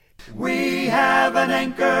We have an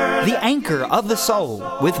anchor. The Anchor of the Soul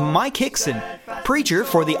with Mike Hickson, preacher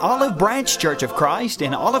for the Olive Branch Church of Christ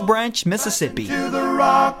in Olive Branch, Mississippi. To the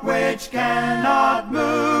rock which cannot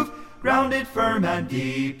move, grounded firm and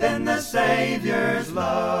deep in the Savior's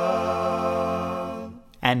love.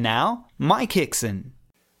 And now, Mike Hickson.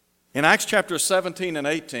 In Acts chapter 17 and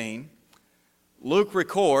 18, Luke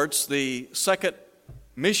records the second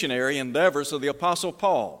missionary endeavors of the Apostle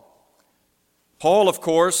Paul. Paul, of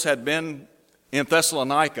course, had been in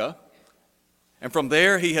Thessalonica, and from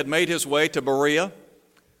there he had made his way to Berea,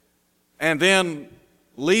 and then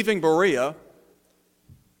leaving Berea,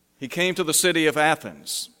 he came to the city of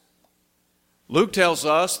Athens. Luke tells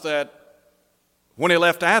us that when he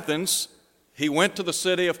left Athens, he went to the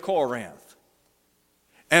city of Corinth.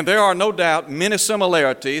 And there are no doubt many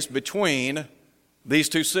similarities between these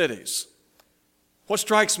two cities. What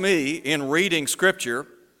strikes me in reading Scripture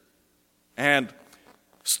and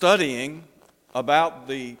studying about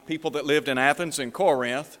the people that lived in Athens and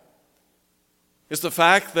Corinth is the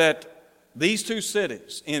fact that these two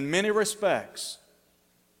cities, in many respects,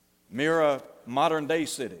 mirror modern-day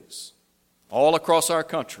cities all across our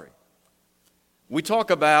country. We talk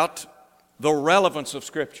about the relevance of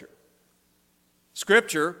Scripture.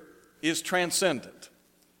 Scripture is transcendent.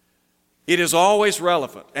 It is always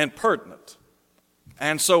relevant and pertinent.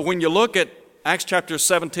 And so when you look at Acts chapter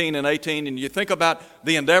 17 and 18 and you think about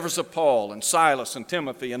the endeavors of Paul and Silas and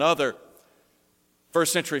Timothy and other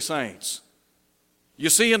first century saints, you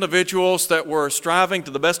see individuals that were striving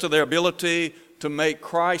to the best of their ability to make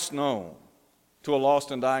Christ known to a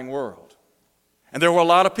lost and dying world. And there were a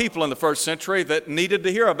lot of people in the first century that needed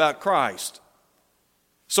to hear about Christ.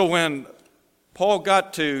 So when Paul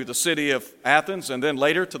got to the city of Athens and then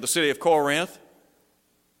later to the city of Corinth,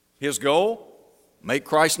 his goal, make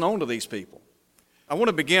Christ known to these people. I want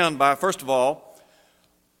to begin by, first of all,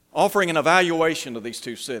 offering an evaluation of these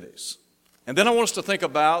two cities. And then I want us to think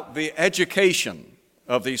about the education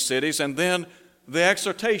of these cities and then the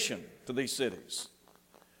exhortation to these cities.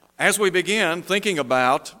 As we begin thinking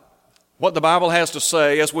about what the Bible has to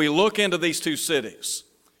say as we look into these two cities,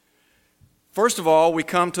 first of all, we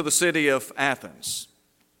come to the city of Athens.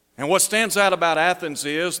 And what stands out about Athens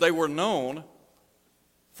is they were known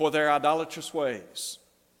for their idolatrous ways.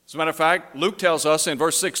 As a matter of fact, Luke tells us in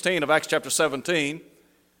verse 16 of Acts chapter 17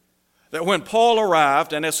 that when Paul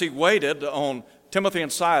arrived and as he waited on Timothy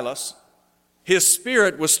and Silas, his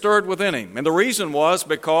spirit was stirred within him. And the reason was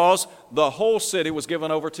because the whole city was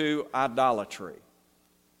given over to idolatry.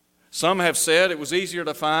 Some have said it was easier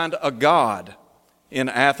to find a god in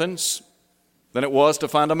Athens than it was to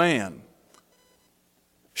find a man.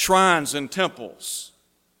 Shrines and temples,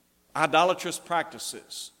 idolatrous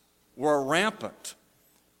practices were rampant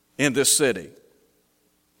in this city.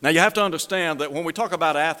 Now you have to understand that when we talk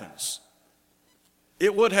about Athens,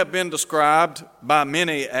 it would have been described by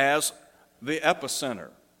many as the epicenter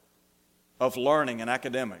of learning and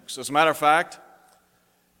academics. As a matter of fact,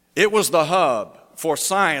 it was the hub for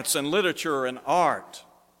science and literature and art.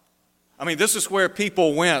 I mean, this is where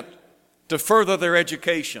people went to further their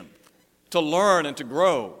education, to learn and to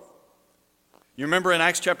grow. You remember in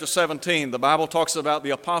Acts chapter 17, the Bible talks about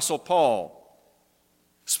the Apostle Paul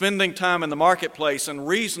spending time in the marketplace and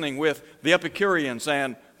reasoning with the Epicureans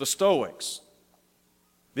and the Stoics.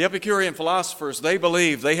 The Epicurean philosophers, they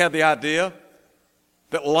believed, they had the idea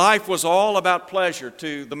that life was all about pleasure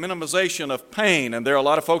to the minimization of pain, and there are a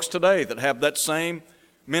lot of folks today that have that same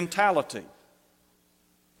mentality.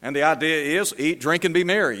 And the idea is eat, drink, and be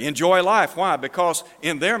merry. Enjoy life. Why? Because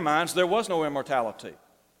in their minds there was no immortality.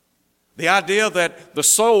 The idea that the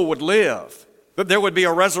soul would live, that there would be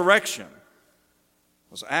a resurrection,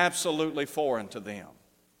 was absolutely foreign to them.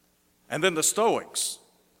 And then the Stoics,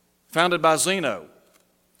 founded by Zeno.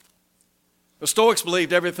 The Stoics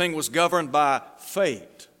believed everything was governed by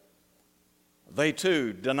fate. They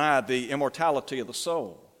too denied the immortality of the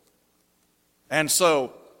soul. And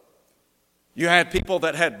so you had people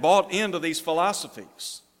that had bought into these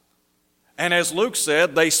philosophies. And as Luke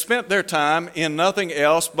said, they spent their time in nothing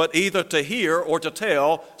else but either to hear or to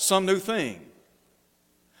tell some new thing.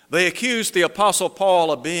 They accused the Apostle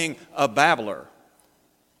Paul of being a babbler.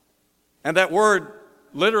 And that word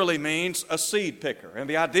literally means a seed picker. And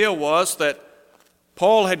the idea was that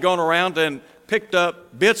Paul had gone around and picked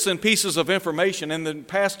up bits and pieces of information and then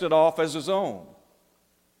passed it off as his own.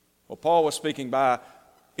 Well, Paul was speaking by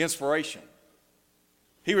inspiration.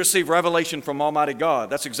 He received revelation from Almighty God.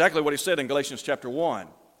 That's exactly what he said in Galatians chapter 1.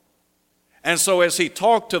 And so as he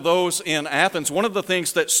talked to those in Athens, one of the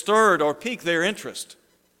things that stirred or piqued their interest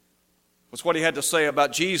was what he had to say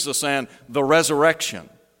about Jesus and the resurrection.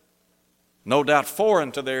 no doubt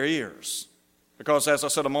foreign to their ears. Because, as I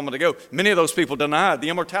said a moment ago, many of those people denied the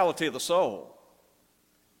immortality of the soul,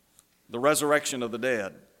 the resurrection of the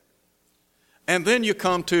dead. And then you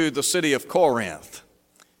come to the city of Corinth.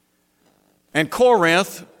 And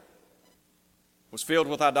Corinth was filled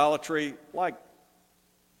with idolatry like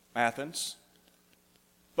Athens.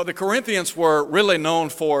 But the Corinthians were really known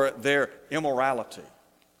for their immorality.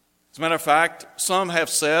 As a matter of fact, some have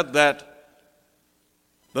said that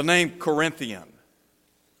the name Corinthian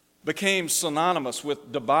became synonymous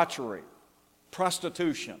with debauchery,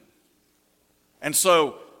 prostitution. And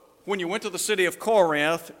so, when you went to the city of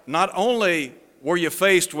Corinth, not only were you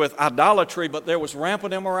faced with idolatry, but there was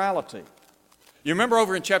rampant immorality. You remember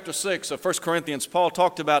over in chapter 6 of 1 Corinthians, Paul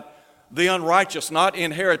talked about the unrighteous not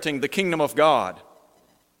inheriting the kingdom of God.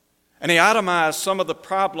 And he itemized some of the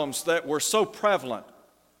problems that were so prevalent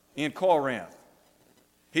in Corinth.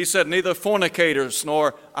 He said, neither fornicators,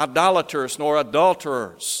 nor idolaters, nor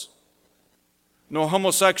adulterers, nor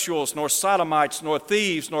homosexuals, nor sodomites, nor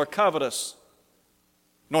thieves, nor covetous,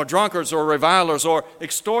 nor drunkards or revilers or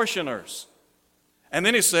extortioners. And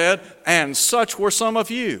then he said, and such were some of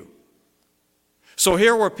you. So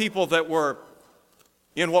here were people that were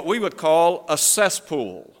in what we would call a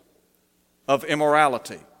cesspool of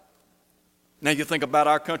immorality. Now you think about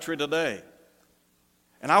our country today.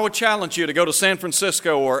 And I would challenge you to go to San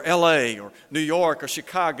Francisco or LA or New York or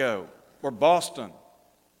Chicago or Boston,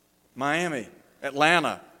 Miami,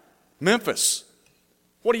 Atlanta, Memphis.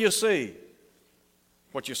 What do you see?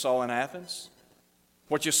 What you saw in Athens?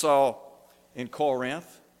 What you saw in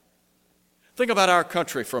Corinth? Think about our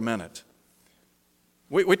country for a minute.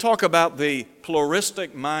 We talk about the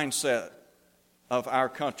pluralistic mindset of our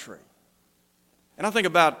country. And I think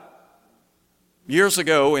about years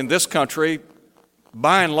ago in this country,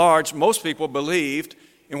 by and large, most people believed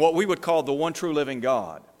in what we would call the one true living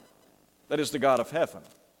God. That is the God of heaven.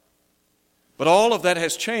 But all of that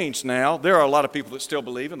has changed now. There are a lot of people that still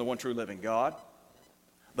believe in the one true living God.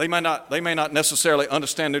 They may not necessarily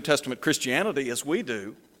understand New Testament Christianity as we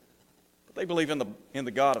do, but they believe in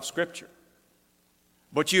the God of Scripture.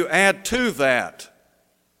 But you add to that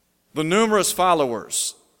the numerous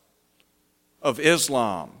followers of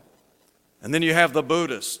Islam, and then you have the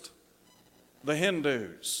Buddhists, the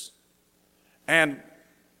Hindus, and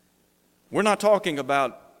we're not talking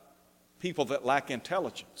about people that lack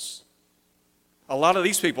intelligence. A lot of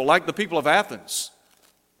these people, like the people of Athens,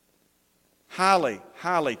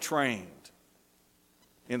 highly trained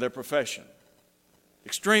in their profession,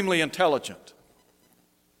 extremely intelligent.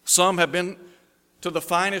 Some have been to the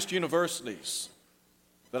finest universities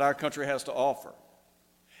that our country has to offer.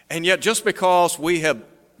 And yet, just because we have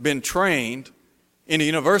been trained in a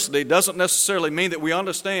university doesn't necessarily mean that we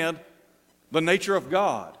understand the nature of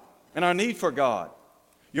God and our need for God.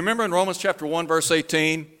 You remember in Romans chapter 1, verse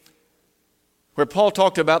 18, where Paul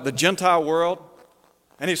talked about the Gentile world?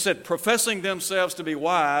 And he said, professing themselves to be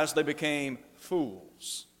wise, they became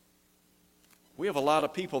fools. We have a lot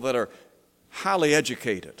of people that are highly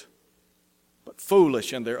educated, but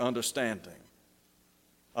foolish in their understanding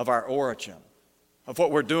of our origin, of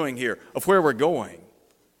what we're doing here, of where we're going.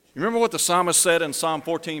 You remember what the psalmist said in Psalm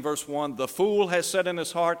 14, verse 1? The fool has said in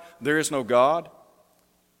his heart, there is no God.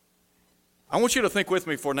 I want you to think with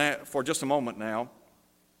me for just a moment now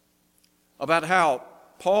about how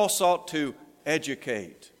Paul sought to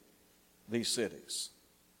educate these cities.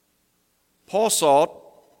 Paul sought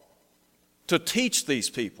to teach these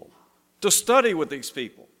people, to study with these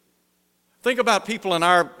people. Think about people in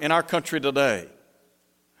our country today.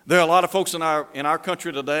 There are a lot of folks in our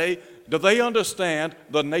country today. Do they understand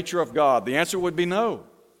the nature of God? The answer would be no.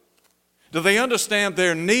 Do they understand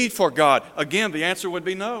their need for God? Again, the answer would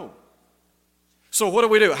be no. So what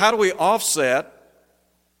do? How do we offset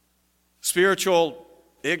spiritual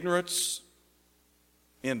ignorance,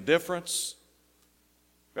 indifference?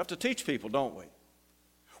 We have to teach people, don't we?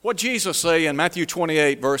 What did Jesus say in Matthew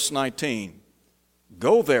 28, verse 19?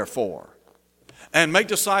 Go therefore and make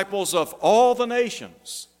disciples of all the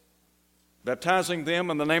nations, baptizing them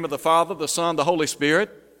in the name of the Father, the Son, the Holy Spirit.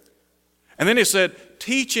 And then he said,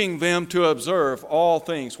 teaching them to observe all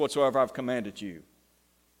things whatsoever I've commanded you.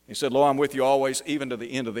 He said, lo, I'm with you always, even to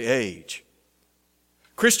the end of the age.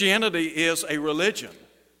 Christianity is a religion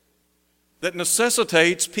that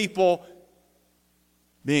necessitates people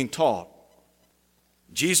being taught.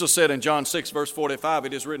 Jesus said in John 6, verse 45,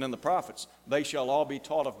 it is written in the prophets, they shall all be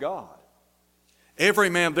taught of God. Every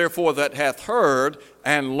man, therefore, that hath heard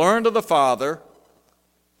and learned of the Father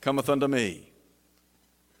cometh unto me.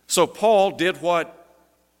 So Paul did what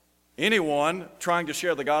anyone trying to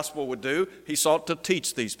share the gospel would do. He sought to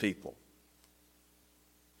teach these people.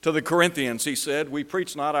 To the Corinthians, he said, we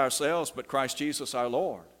preach not ourselves, but Christ Jesus our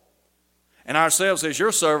Lord, and ourselves as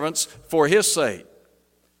your servants for his sake.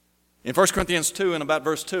 In 1 Corinthians 2 and about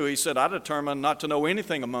verse 2, he said, I determined not to know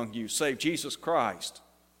anything among you save Jesus Christ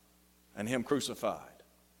and him crucified.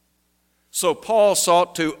 So Paul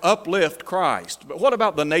sought to uplift Christ. But what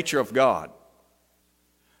about the nature of God?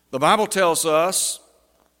 The Bible tells us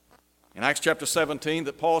in Acts chapter 17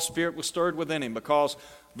 that Paul's spirit was stirred within him because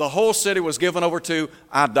the whole city was given over to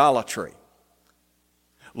idolatry.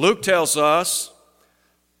 Luke tells us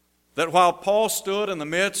that while Paul stood in the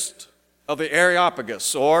midst of the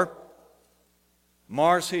Areopagus, or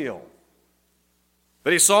Mars Hill,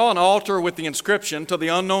 that he saw an altar with the inscription, to the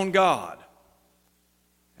unknown God.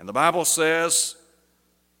 And the Bible says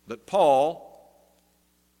that Paul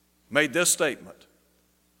made this statement,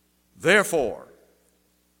 therefore,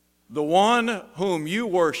 the one whom you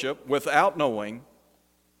worship without knowing,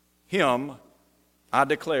 him I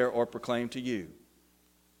declare or proclaim to you.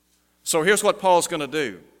 So here's what Paul's going to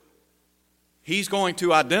do. He's going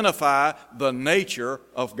to identify the nature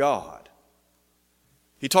of God.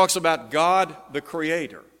 He talks about God the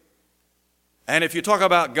Creator. And if you talk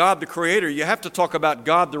about God the Creator, you have to talk about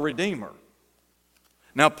God the Redeemer.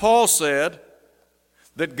 Now, Paul said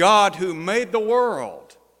that God who made the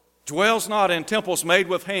world dwells not in temples made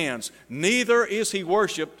with hands, neither is he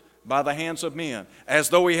worshipped by the hands of men, as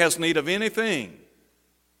though he has need of anything.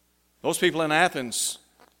 Those people in Athens,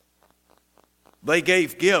 they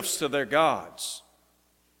gave gifts to their gods.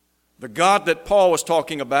 The God that Paul was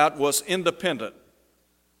talking about was independent.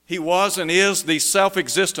 He was and is the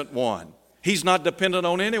self-existent one. He's not dependent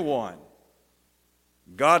on anyone.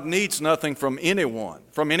 God needs nothing from anyone,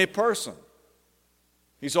 from any person.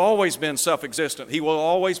 He's always been self-existent. He will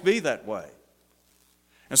always be that way.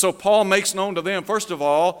 And so Paul makes known to them, first of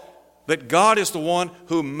all, that God is the one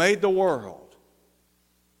who made the world.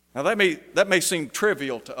 Now that may seem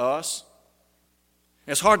trivial to us.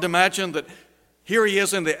 It's hard to imagine that here he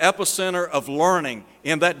is in the epicenter of learning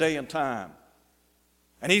in that day and time.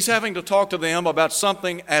 And he's having to talk to them about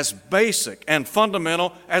something as basic and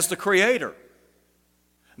fundamental as the Creator.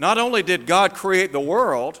 Not only did God create the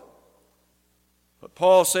world, but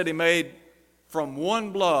Paul said he made from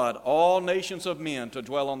one blood all nations of men to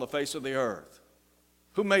dwell on the face of the earth.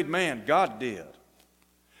 Who made man? God did.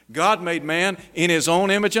 God made man in his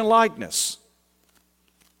own image and likeness.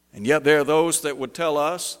 And yet there are those that would tell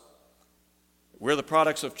us we're the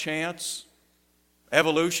products of chance,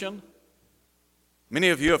 evolution. Many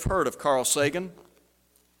of you have heard of Carl Sagan.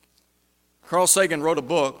 Carl Sagan wrote a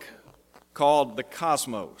book called The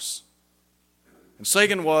Cosmos. And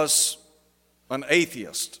Sagan was an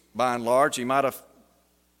atheist, by and large. He might have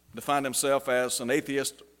defined himself as an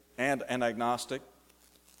atheist and an agnostic.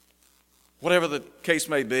 Whatever the case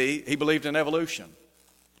may be, he believed in evolution.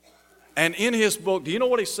 And in his book, do you know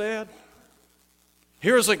what he said?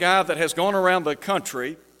 Here's a guy that has gone around the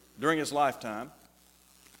country during his lifetime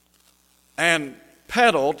and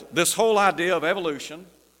peddled this whole idea of evolution.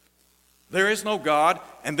 There is no God.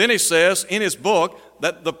 And then he says in his book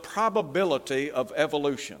that the probability of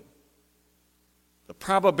evolution, the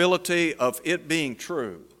probability of it being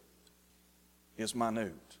true, is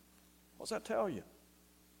minute. What does that tell you?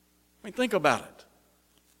 I mean, think about it.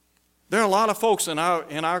 There are a lot of folks in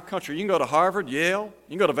our country. You can go to Harvard, Yale, you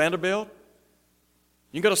can go to Vanderbilt,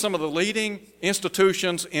 you can go to some of the leading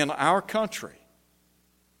institutions in our country,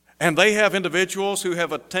 and they have individuals who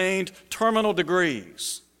have attained terminal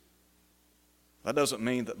degrees. That doesn't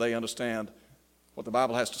mean that they understand what the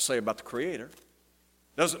Bible has to say about the Creator.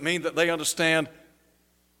 Doesn't mean that they understand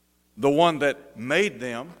the one that made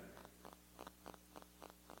them.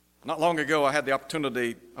 Not long ago, I had the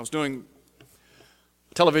opportunity, I was doing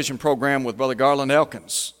a television program with Brother Garland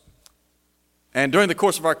Elkins. And during the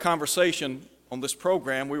course of our conversation on this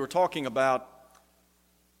program, we were talking about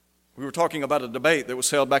a debate that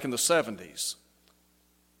was held back in the 70s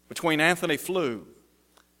between Anthony Flew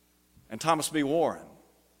and Thomas B. Warren.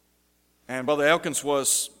 And Brother Elkins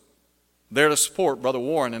was there to support Brother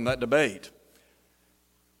Warren in that debate.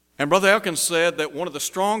 And Brother Elkins said that one of the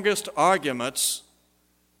strongest arguments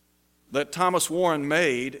that Thomas Warren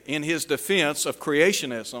made in his defense of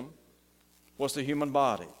creationism was the human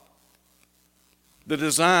body, the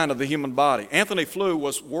design of the human body. Anthony Flew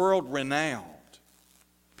was world-renowned.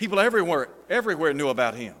 People everywhere knew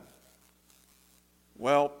about him.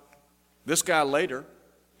 Well, this guy late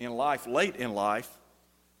in life,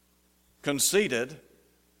 conceded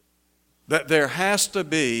that there has to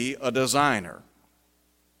be a designer.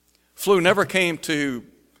 Flew never came to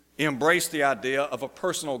embrace the idea of a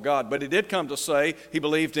personal God, but he did come to say he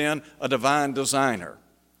believed in a divine designer.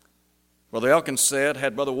 Brother Elkins said,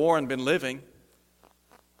 had Brother Warren been living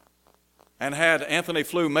and had Anthony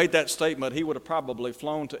Flew made that statement, he would have probably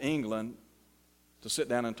flown to England to sit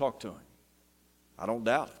down and talk to him. I don't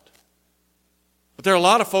doubt it. But there are a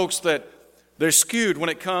lot of folks that they're skewed when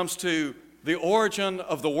it comes to the origin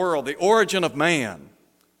of the world, the origin of man.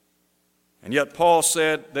 And yet Paul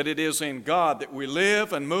said that it is in God that we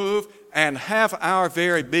live and move and have our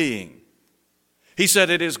very being. He said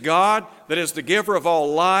it is God that is the giver of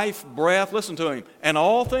all life, breath, listen to him, and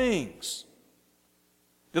all things.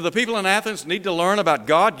 Did the people in Athens need to learn about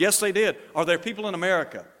God? Yes, they did. Are there people in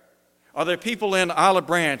America? Are there people in Olive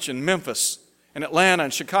Branch and Memphis and Atlanta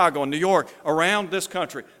and Chicago and New York, around this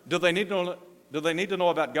country? Do they need to know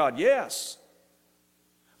about God? Yes.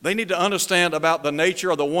 They need to understand about the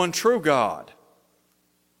nature of the one true God.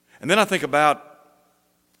 And then I think about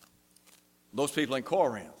those people in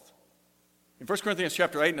Corinth. In 1 Corinthians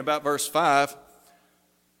chapter 8 and about verse 5,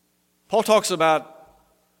 Paul talks about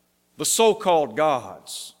the so-called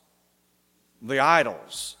gods, the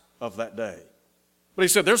idols of that day. But he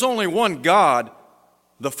said there's only one God,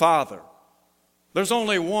 the Father. There's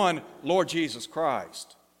only one Lord Jesus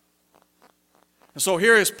Christ. And so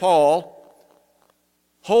here is Paul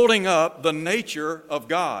holding up the nature of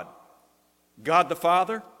God. God the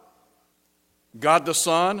Father, God the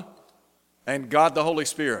Son, and God the Holy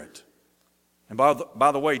Spirit. And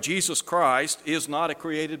by the way, Jesus Christ is not a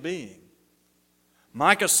created being.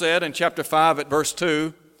 Micah said in chapter 5 at verse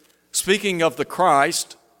 2, speaking of the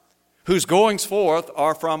Christ, whose goings forth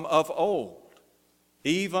are from of old,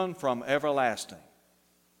 even from everlasting.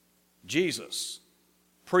 Jesus,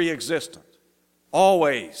 pre-existent,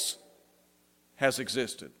 always has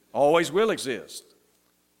existed, always will exist,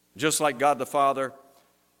 just like God the Father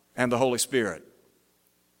and the Holy Spirit.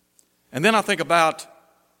 And then I think about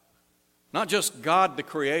not just God the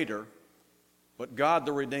Creator, but God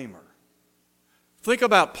the Redeemer. Think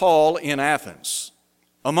about Paul in Athens,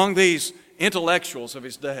 among these intellectuals of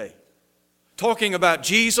his day, talking about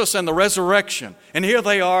Jesus and the resurrection. And here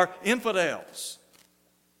they are, infidels.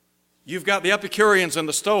 You've got the Epicureans and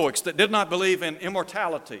the Stoics that did not believe in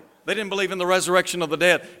immortality. They didn't believe in the resurrection of the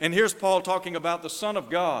dead. And here's Paul talking about the Son of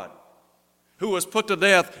God, who was put to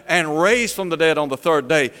death and raised from the dead on the third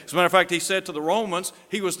day. As a matter of fact, he said to the Romans,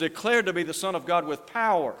 he was declared to be the Son of God with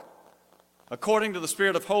power, according to the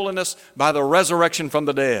Spirit of holiness, by the resurrection from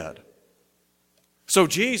the dead. So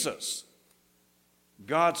Jesus,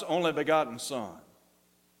 God's only begotten Son.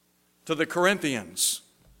 To the Corinthians,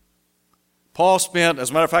 Paul spent,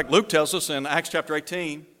 as a matter of fact, Luke tells us in Acts chapter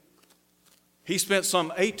 18, he spent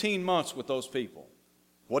some 18 months with those people.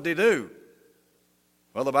 What did he do?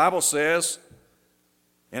 Well, the Bible says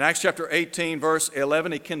in Acts chapter 18, verse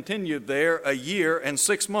 11, he continued there a year and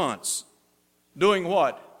 6 months. Doing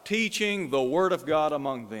what? Teaching the Word of God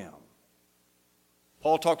among them.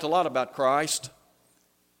 Paul talked a lot about Christ.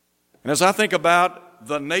 And as I think about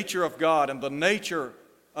the nature of God and the nature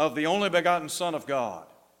of the only begotten Son of God,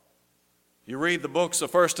 you read the books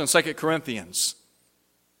of 1 and 2 Corinthians,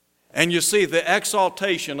 and you see the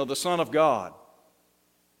exaltation of the Son of God.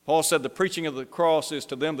 Paul said the preaching of the cross is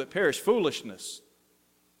to them that perish foolishness.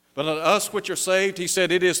 But unto us which are saved, he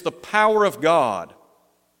said, it is the power of God.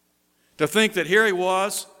 To think that here he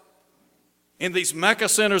was in these Mecca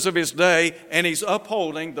centers of his day, and he's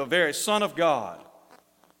upholding the very Son of God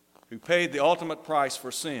who paid the ultimate price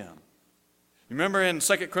for sin. You remember in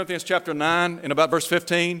 2 Corinthians chapter 9, in about verse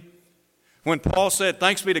 15, when Paul said,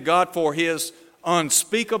 thanks be to God for his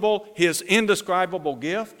unspeakable, his indescribable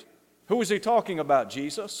gift. Who was he talking about?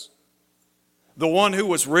 Jesus. The one who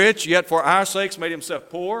was rich, yet for our sakes made himself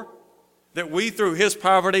poor, that we through his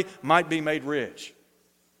poverty might be made rich.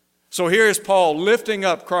 So here is Paul lifting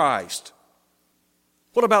up Christ.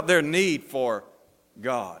 What about their need for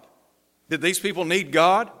God? Did these people need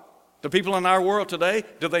God? The people in our world today,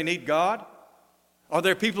 do they need God? Are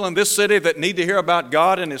there people in this city that need to hear about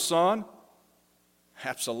God and his Son?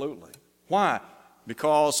 Absolutely. Why?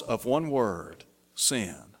 Because of one word,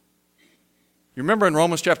 sin. You remember in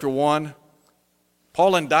Romans chapter 1,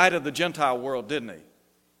 Paul indicted the Gentile world, didn't he?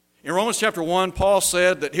 In Romans chapter 1, Paul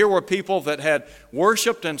said that here were people that had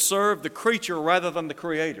worshiped and served the creature rather than the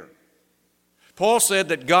Creator. Paul said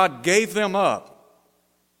that God gave them up.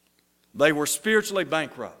 They were spiritually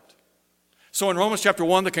bankrupt. So in Romans chapter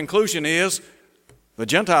 1, the conclusion is the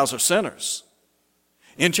Gentiles are sinners.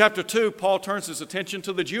 In chapter 2, Paul turns his attention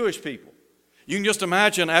to the Jewish people. You can just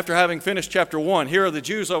imagine after having finished chapter 1, here are the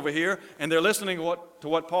Jews over here, and they're listening to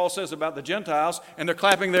what Paul says about the Gentiles, and they're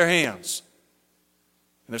clapping their hands.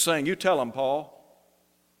 And they're saying, you tell them, Paul,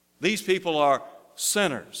 these people are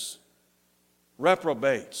sinners,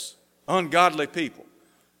 reprobates, ungodly people.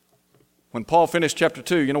 When Paul finished chapter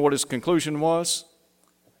 2, you know what his conclusion was?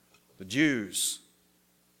 The Jews,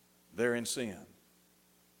 they're in sin.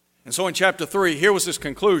 And so in chapter 3, here was his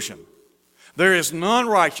conclusion. There is none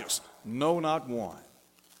righteous, no, not one.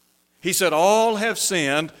 He said, all have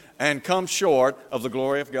sinned and come short of the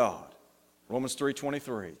glory of God. Romans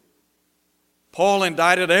 3:23. Paul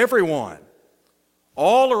indicted everyone.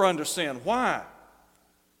 All are under sin. Why?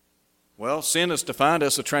 Well, sin is defined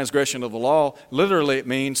as a transgression of the law. Literally, it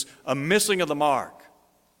means a missing of the mark.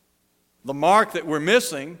 The mark that we're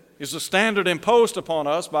missing is the standard imposed upon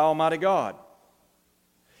us by Almighty God.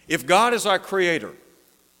 If God is our creator,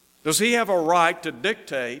 does He have a right to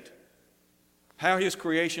dictate how His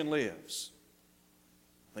creation lives?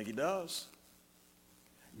 I think He does.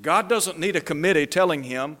 God doesn't need a committee telling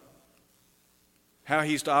Him how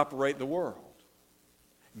He's to operate the world.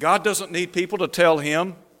 God doesn't need people to tell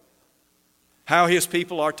Him how His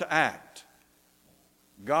people are to act.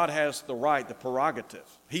 God has the right, the prerogative.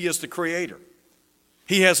 He is the creator.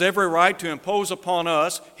 He has every right to impose upon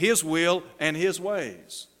us His will and His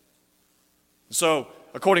ways. So,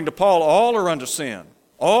 according to Paul, all are under sin.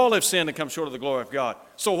 All have sinned and come short of the glory of God.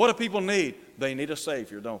 So what do people need? They need a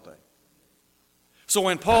Savior, don't they? So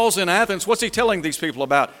when Paul's in Athens, what's he telling these people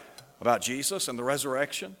about? About Jesus and the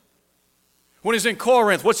resurrection? When he's in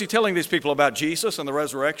Corinth, what's he telling these people about Jesus and the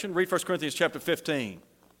resurrection? Read 1 Corinthians chapter 15.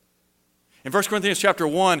 In 1 Corinthians chapter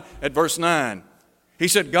 1 at verse 9, he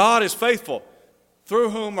said, God is faithful,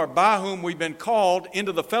 through whom or by whom we've been called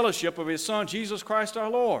into the fellowship of His Son, Jesus Christ our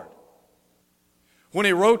Lord. When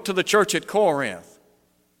he wrote to the church at Corinth,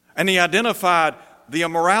 and he identified the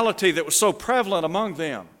immorality that was so prevalent among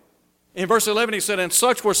them. In verse 11 he said, and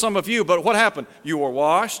such were some of you, but what happened? You were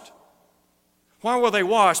washed. Why were they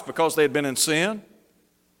washed? Because they had been in sin.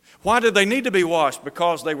 Why did they need to be washed?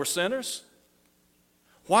 Because they were sinners.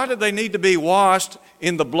 Why did they need to be washed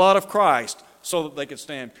in the blood of Christ? So that they could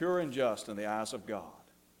stand pure and just in the eyes of God.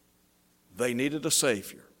 They needed a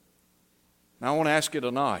Savior. Now I want to ask you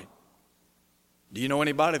tonight, do you know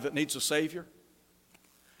anybody that needs a Savior?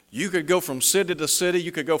 You could go from city to city.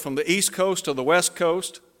 You could go from the East Coast to the West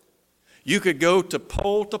Coast. You could go to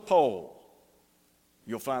pole.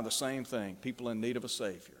 You'll find the same thing, people in need of a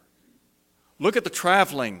Savior. Look at the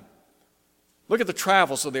traveling. Look at the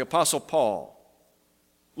travels of the Apostle Paul.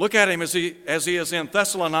 Look at him as he is in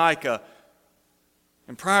Thessalonica.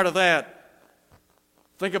 And prior to that,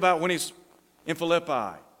 think about when he's in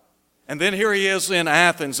Philippi. And then here he is in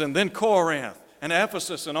Athens, and then Corinth, and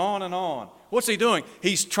Ephesus, and on and on. What's he doing?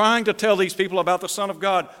 He's trying to tell these people about the Son of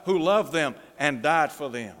God who loved them and died for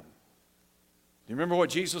them. Do you remember what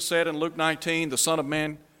Jesus said in Luke 19? The Son of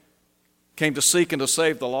Man came to seek and to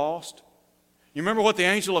save the lost. You remember what the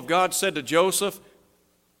angel of God said to Joseph?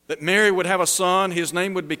 That Mary would have a son, his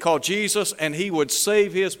name would be called Jesus, and he would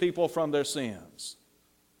save his people from their sins.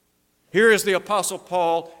 Here is the Apostle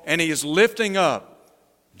Paul, and he is lifting up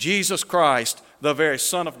Jesus Christ, the very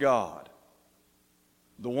Son of God,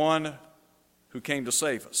 the one who came to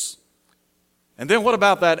save us. And then what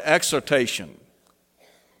about that exhortation?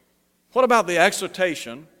 What about the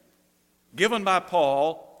exhortation given by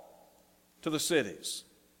Paul to the cities?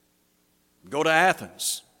 Go to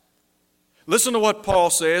Athens. Listen to what Paul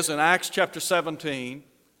says in Acts chapter 17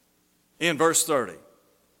 in verse 30.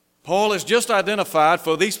 Paul has just identified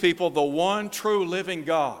for these people the one true living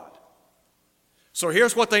God. So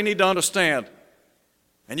here's what they need to understand.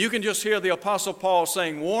 And you can just hear the Apostle Paul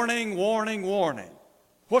saying, warning, warning, warning.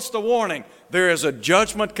 What's the warning? There is a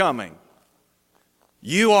judgment coming.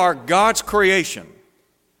 You are God's creation.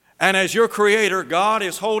 And as your creator, God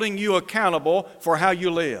is holding you accountable for how you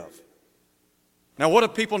live. Now, what do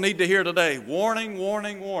people need to hear today? Warning,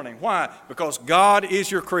 warning, warning. Why? Because God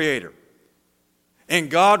is your creator. And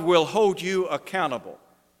God will hold you accountable.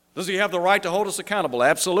 Does He have the right to hold us accountable?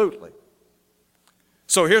 Absolutely.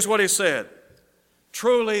 So here's what He said.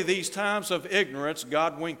 Truly, these times of ignorance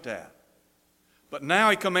God winked at. But now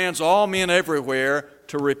He commands all men everywhere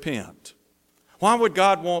to repent. Why would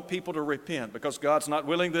God want people to repent? Because God's not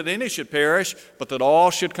willing that any should perish, but that all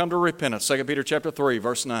should come to repentance. 2 Peter chapter 3,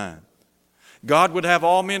 verse 9. God would have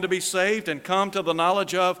all men to be saved and come to the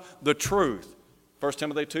knowledge of the truth. 1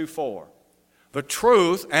 Timothy 2:4. The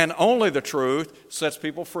truth, and only the truth, sets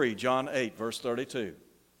people free. John 8, verse 32.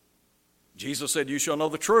 Jesus said, you shall know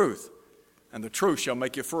the truth, and the truth shall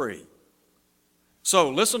make you free. So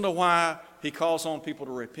listen to why He calls on people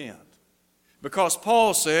to repent. Because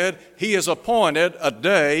Paul said He has appointed a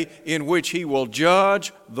day in which He will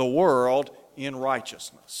judge the world in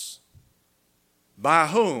righteousness. By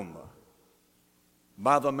whom?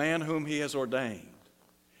 By the man whom He has ordained.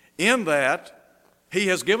 In that, He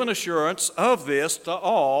has given assurance of this to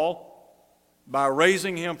all by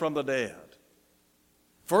raising Him from the dead.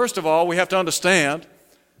 First of all, we have to understand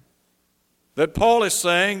that Paul is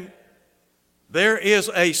saying there is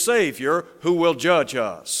a Savior who will judge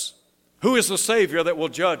us. Who is the Savior that will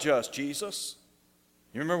judge us? Jesus.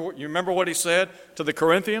 You remember what he said to the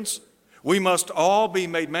Corinthians? We must all be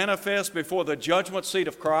made manifest before the judgment seat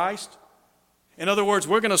of Christ. In other words,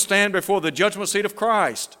 we're going to stand before the judgment seat of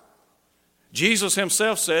Christ. Jesus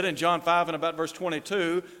himself said in John 5 and about verse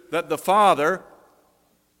 22 that the Father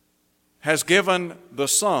has given the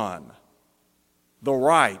Son the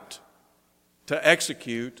right to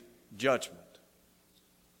execute judgment.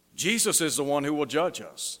 Jesus is the one who will judge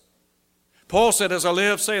us. Paul said, as I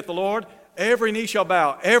live, saith the Lord, every knee shall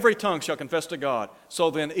bow, every tongue shall confess to God.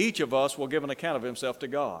 So then each of us will give an account of himself to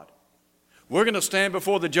God. We're going to stand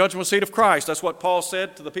before the judgment seat of Christ. That's what Paul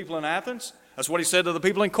said to the people in Athens. That's what he said to the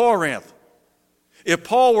people in Corinth. If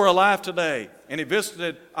Paul were alive today and he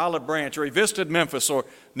visited Olive Branch or he visited Memphis or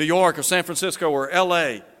New York or San Francisco or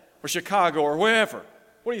L.A. or Chicago or wherever,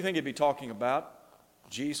 what do you think he'd be talking about?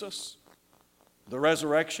 Jesus, the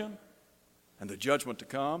resurrection, and the judgment to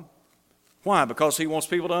come. Why? Because he wants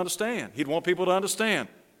people to understand. He'd want people to understand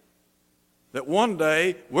that one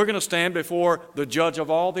day we're going to stand before the judge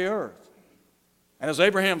of all the earth. And as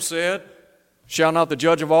Abraham said, shall not the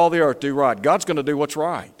judge of all the earth do right? God's going to do what's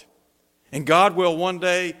right. And God will one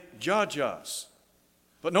day judge us.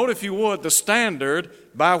 But note, if you would, the standard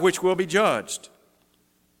by which we'll be judged.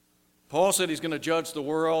 Paul said he's going to judge the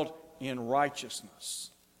world in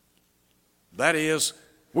righteousness. That is,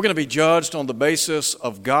 we're going to be judged on the basis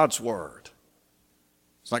of God's Word.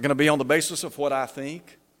 It's not going to be on the basis of what I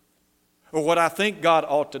think or what I think God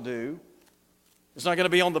ought to do. It's not going to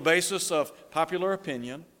be on the basis of popular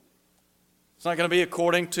opinion. It's not going to be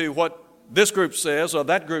according to what this group says or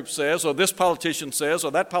that group says or this politician says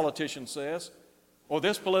or that politician says or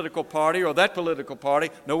this political party or that political party.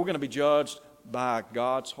 No, we're going to be judged by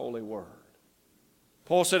God's holy word.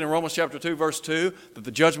 Paul said in Romans chapter 2, verse 2, that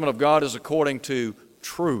the judgment of God is according to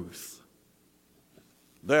truth.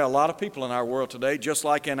 There are a lot of people in our world today, just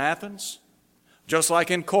like in Athens, just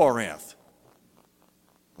like in Corinth.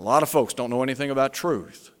 A lot of folks don't know anything about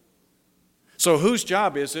truth. So whose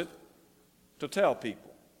job is it to tell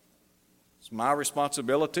people? It's my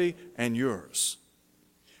responsibility and yours.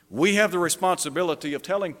 We have the responsibility of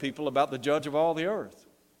telling people about the judge of all the earth.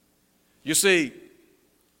 You see,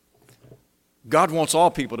 God wants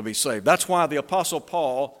all people to be saved. That's why the Apostle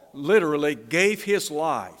Paul literally gave his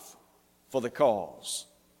life for the cause.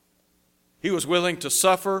 He was willing to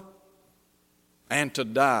suffer and to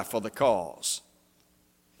die for the cause.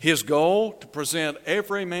 His goal, to present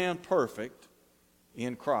every man perfect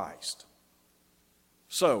in Christ.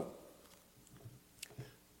 So,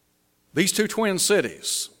 these two twin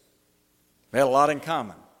cities, they had a lot in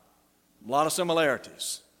common, a lot of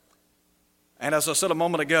similarities. And as I said a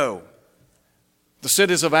moment ago, the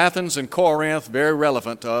cities of Athens and Corinth, very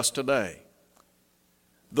relevant to us today.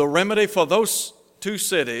 The remedy for those two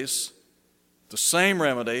cities, the same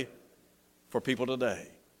remedy for people today.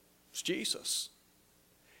 It's Jesus.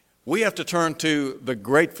 We have to turn to the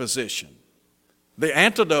great physician. The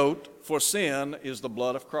antidote for sin is the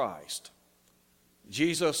blood of Christ.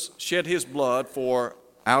 Jesus shed his blood for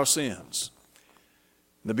our sins.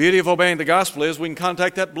 The beauty of obeying the gospel is we can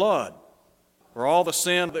contact that blood, for all the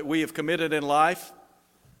sin that we have committed in life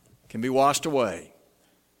can be washed away.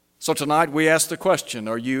 So tonight we ask the question,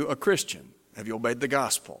 are you a Christian? Have you obeyed the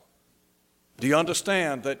gospel? Do you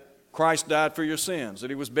understand that Christ died for your sins,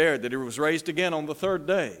 that he was buried, that he was raised again on the third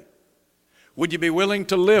day? Would you be willing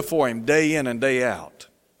to live for him day in and day out?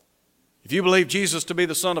 If you believe Jesus to be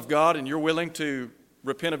the Son of God and you're willing to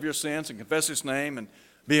repent of your sins and confess his name and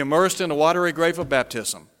be immersed in the watery grave of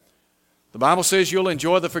baptism, the Bible says you'll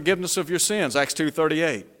enjoy the forgiveness of your sins, Acts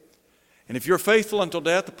 2:38. And if you're faithful until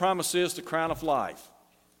death, the promise is the crown of life.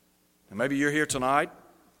 And maybe you're here tonight,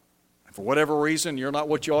 and for whatever reason, you're not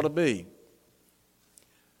what you ought to be.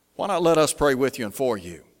 Why not let us pray with you and for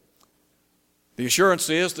you? The assurance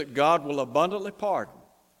is that God will abundantly pardon.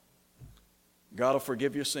 God will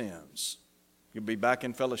forgive your sins. You'll be back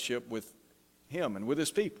in fellowship with him and with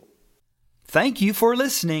his people. Thank you for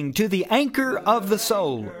listening to the Anchor of the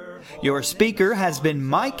Soul. Your speaker has been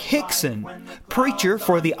Mike Hickson, preacher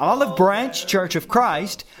for the Olive Branch Church of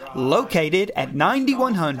Christ, located at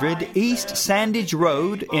 9100 East Sandage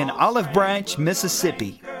Road in Olive Branch,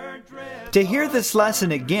 Mississippi. To hear this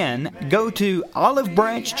lesson again, go to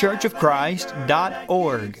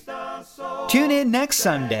olivebranchchurchofchrist.org. Tune in next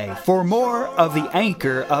Sunday for more of the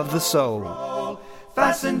Anchor of the Soul.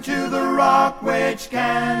 Fastened to the rock which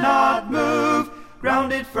cannot move,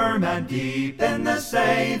 grounded firm and deep in the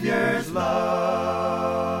Savior's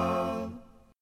love.